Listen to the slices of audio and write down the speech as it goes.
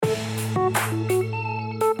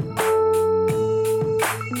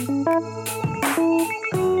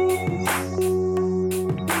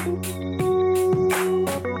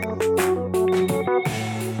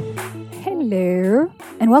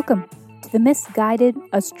Welcome to the Misguided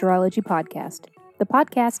Astrology Podcast, the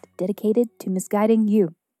podcast dedicated to misguiding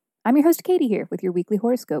you. I'm your host, Katie, here with your weekly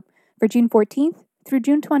horoscope for June 14th through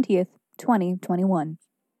June 20th, 2021.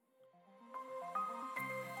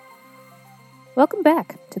 Welcome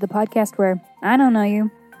back to the podcast where I don't know you,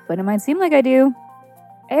 but it might seem like I do.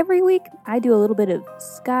 Every week, I do a little bit of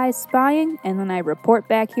sky spying, and then I report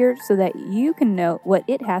back here so that you can know what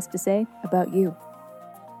it has to say about you.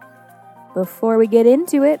 Before we get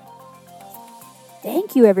into it,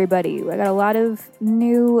 thank you, everybody. I got a lot of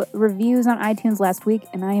new reviews on iTunes last week,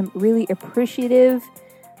 and I am really appreciative.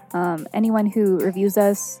 Anyone who reviews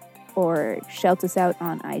us or shouts us out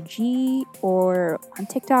on IG or on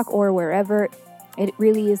TikTok or wherever, it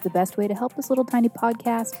really is the best way to help this little tiny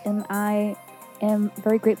podcast, and I am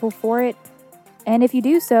very grateful for it. And if you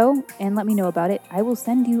do so and let me know about it, I will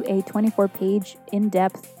send you a 24-page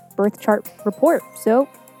in-depth birth chart report. So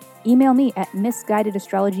email me at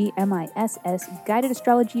misguidedastrology, MISS,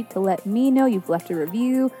 guidedastrology, to let me know you've left a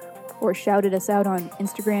review or shouted us out on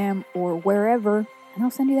Instagram or wherever, and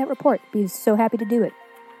I'll send you that report. Be so happy to do it.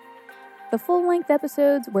 The full-length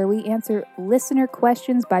episodes where we answer listener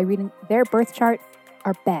questions by reading their birth chart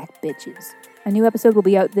are back, bitches. A new episode will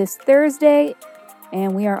be out this Thursday,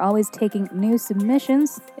 and we are always taking new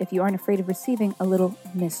submissions. If you aren't afraid of receiving a little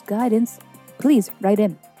misguidance, please write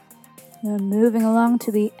in. Now, moving along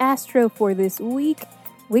to the astro for this week,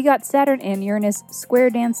 we got Saturn and Uranus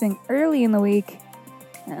square dancing early in the week.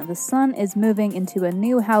 The sun is moving into a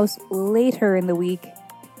new house later in the week,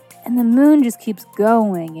 and the moon just keeps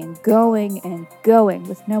going and going and going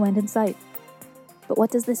with no end in sight. But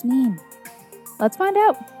what does this mean? Let's find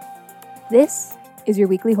out. This is your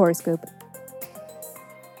weekly horoscope.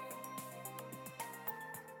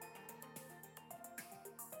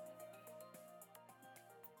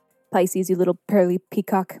 Pisces, you little pearly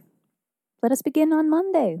peacock. Let us begin on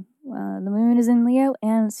Monday. The moon is in Leo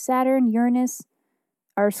and Saturn, Uranus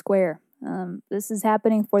are square. This is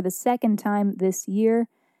happening for the second time this year,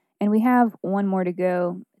 and we have one more to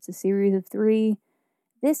go. It's a series of 3.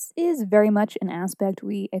 This is very much an aspect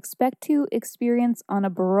we expect to experience on a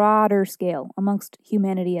broader scale amongst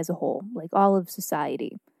humanity as a whole, like all of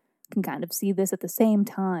society. Can kind of see this at the same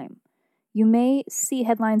time. You may see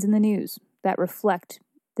headlines in the news that reflect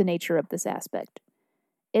the nature of this aspect.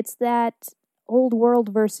 It's that old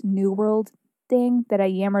world versus new world thing that I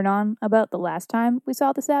yammered on about the last time we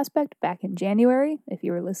saw this aspect back in January, if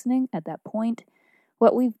you were listening at that point.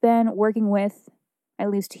 What we've been working with, at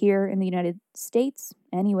least here in the United States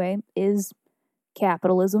anyway, is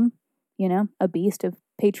capitalism, a beast of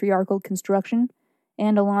patriarchal construction.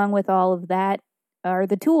 And along with all of that are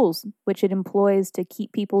the tools which it employs to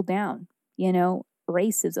keep people down,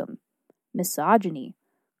 racism, misogyny,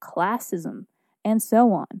 classism, and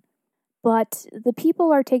so on. But the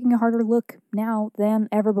people are taking a harder look now than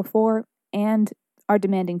ever before and are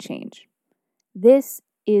demanding change. This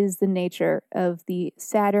is the nature of the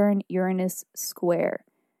Saturn-Uranus square.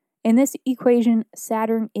 In this equation,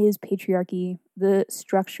 Saturn is patriarchy, the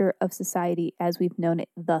structure of society as we've known it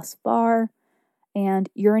thus far, and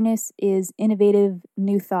Uranus is innovative,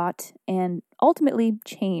 new thought, and ultimately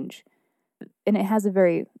change. And it has a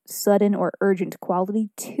very sudden or urgent quality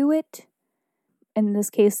to it. In this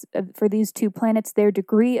case, for these two planets, their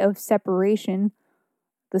degree of separation,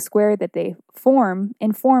 the square that they form,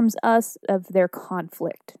 informs us of their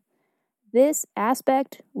conflict. This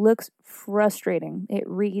aspect looks frustrating. It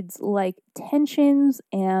reads like tensions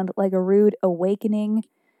and like a rude awakening.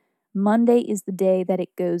 Monday is the day that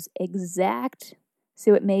it goes exact,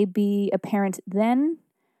 so it may be apparent then.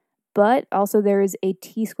 But also there is a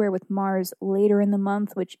T-square with Mars later in the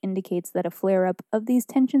month, which indicates that a flare-up of these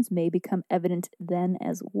tensions may become evident then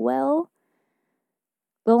as well.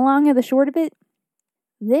 The long and the short of it,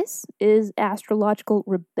 this is astrological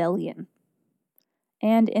rebellion.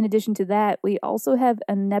 And in addition to that, we also have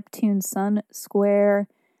a Neptune-Sun square.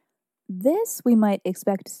 This we might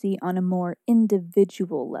expect to see on a more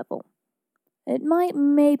individual level. It might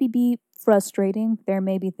maybe be frustrating. There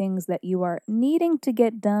may be things that you are needing to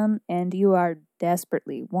get done and you are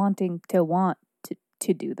desperately wanting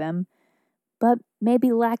to do them, but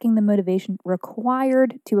maybe lacking the motivation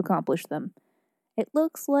required to accomplish them. It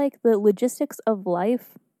looks like the logistics of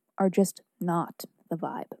life are just not the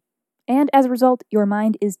vibe. And as a result, your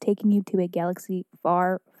mind is taking you to a galaxy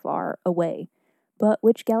far, far away. But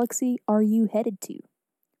which galaxy are you headed to?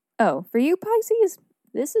 Oh, for you, Pisces,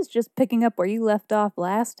 this is just picking up where you left off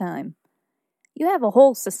last time. You have a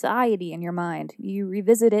whole society in your mind. You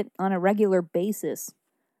revisit it on a regular basis.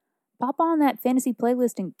 Pop on that fantasy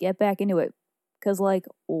playlist and get back into it. Because,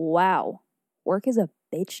 wow, work is a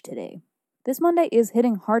bitch today. This Monday is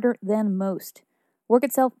hitting harder than most. Work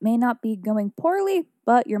itself may not be going poorly,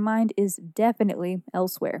 but your mind is definitely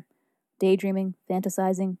elsewhere. Daydreaming,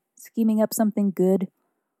 fantasizing, scheming up something good.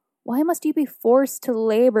 Why must you be forced to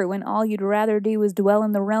labor when all you'd rather do is dwell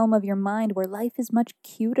in the realm of your mind where life is much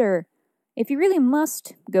cuter? If you really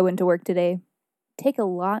must go into work today, take a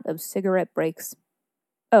lot of cigarette breaks.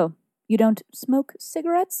 Oh, you don't smoke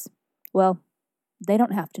cigarettes? Well, they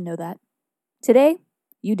don't have to know that. Today,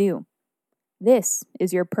 you do. This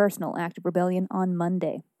is your personal act of rebellion on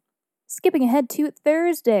Monday. Skipping ahead to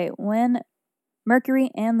Thursday, when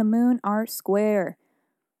Mercury and the Moon are square.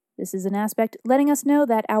 This is an aspect letting us know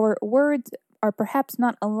that our words are perhaps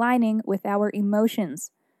not aligning with our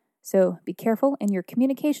emotions. So be careful in your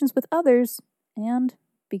communications with others, and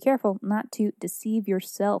be careful not to deceive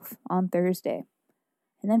yourself on Thursday.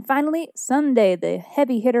 And then finally, Sunday, the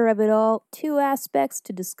heavy hitter of it all, 2 aspects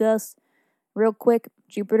to discuss. Real quick,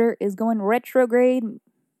 Jupiter is going retrograde,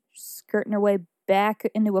 skirting her way back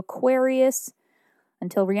into Aquarius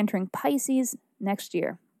until re-entering Pisces next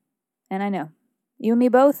year. And I know, you and me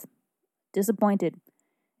both, disappointed.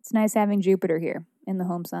 It's nice having Jupiter here in the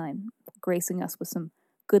home sign, gracing us with some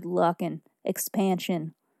good luck and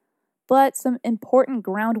expansion. But some important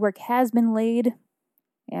groundwork has been laid,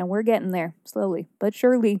 and we're getting there, slowly but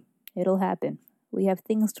surely. It'll happen. We have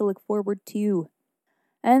things to look forward to.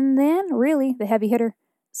 And then, really, the heavy hitter,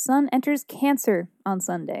 Sun enters Cancer on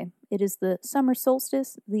Sunday. It is the summer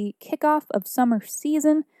solstice, the kickoff of summer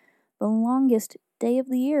season, the longest day of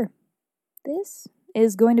the year. This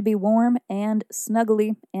is going to be warm and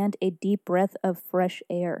snuggly and a deep breath of fresh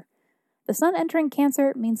air. The Sun entering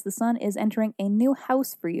Cancer means the Sun is entering a new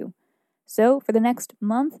house for you. So, for the next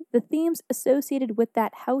month, the themes associated with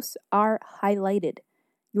that house are highlighted.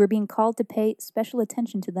 You are being called to pay special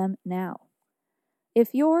attention to them now.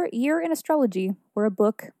 If your year in astrology were a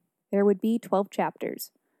book, there would be 12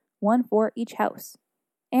 chapters, 1 for each house.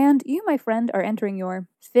 And you, my friend, are entering your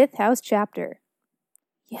 5th house chapter.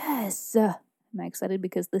 Yes! Am I excited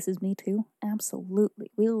because this is me too?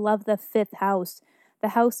 Absolutely. We love the 5th house, the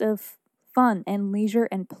house of fun and leisure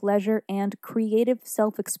and pleasure and creative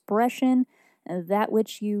self-expression, that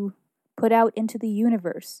which you put out into the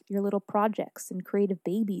universe, your little projects and creative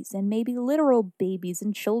babies and maybe literal babies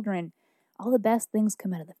and children. All the best things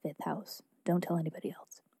come out of the 5th house. Don't tell anybody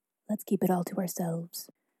else. Let's keep it all to ourselves.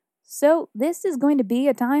 So this is going to be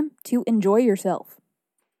a time to enjoy yourself.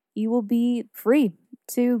 You will be free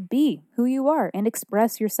to be who you are and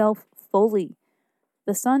express yourself fully.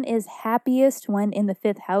 The Sun is happiest when in the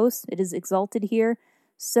 5th house. It is exalted here,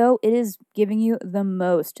 so it is giving you the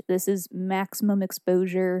most. This is maximum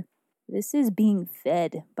exposure. This is being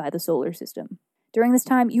fed by the solar system. During this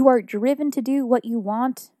time, you are driven to do what you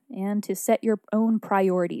want and to set your own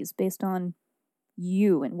priorities based on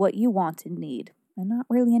you and what you want and need, and not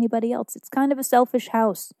really anybody else. It's kind of a selfish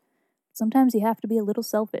house. Sometimes you have to be a little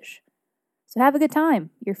selfish. So have a good time.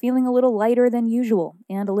 You're feeling a little lighter than usual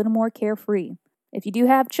and a little more carefree. If you do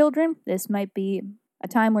have children, this might be a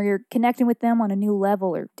time where you're connecting with them on a new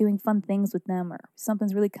level or doing fun things with them or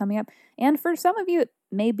something's really coming up. And for some of you, it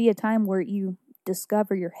may be a time where you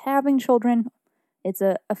discover you're having children. It's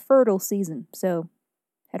a fertile season, so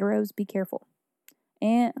heteros, be careful.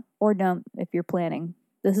 Or don't if you're planning.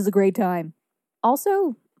 This is a great time.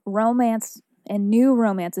 Also, romance and new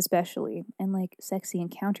romance especially, and like sexy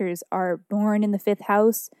encounters are born in the 5th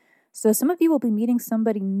house. So some of you will be meeting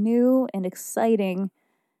somebody new and exciting.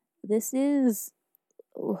 This is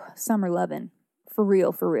summer lovin'. For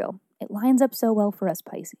real, for real. It lines up so well for us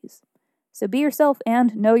Pisces. So be yourself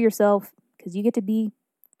and know yourself, because you get to be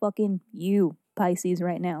fucking you, Pisces,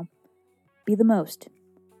 right now. Be the most.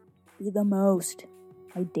 Be the most.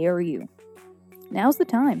 I dare you. Now's the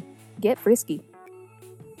time. Get frisky.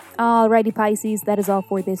 Alrighty, Pisces, that is all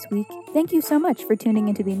for this week. Thank you so much for tuning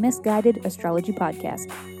into the Misguided Astrology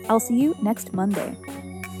Podcast. I'll see you next Monday.